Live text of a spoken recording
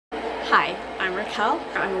Hi, I'm Raquel.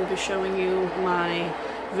 I will be showing you my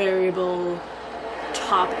variable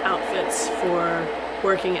top outfits for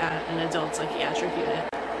working at an adult psychiatric unit.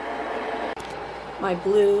 My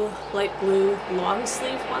light blue long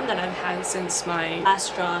sleeve one that I've had since my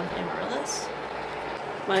last job in Marlis.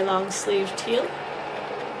 My long sleeve teal.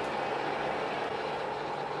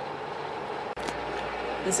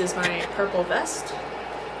 This is my purple vest.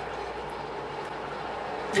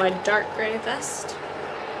 My dark gray vest.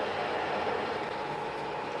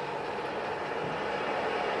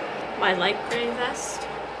 My light gray vest.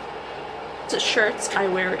 The shirts I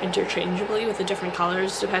wear interchangeably with the different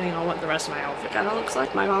colors depending on what the rest of my outfit kind of looks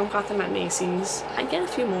like. My mom got them at Macy's. I get a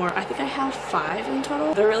few more. I think I have 5 in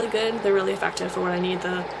total. They're really good. They're really effective for what I need.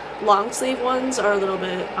 The long sleeve ones are a little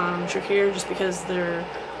bit trickier just because they're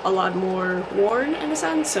a lot more worn in a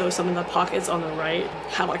sense. So some of the pockets on the right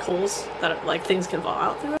have like holes that like things can fall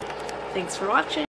out through it. Thanks for watching.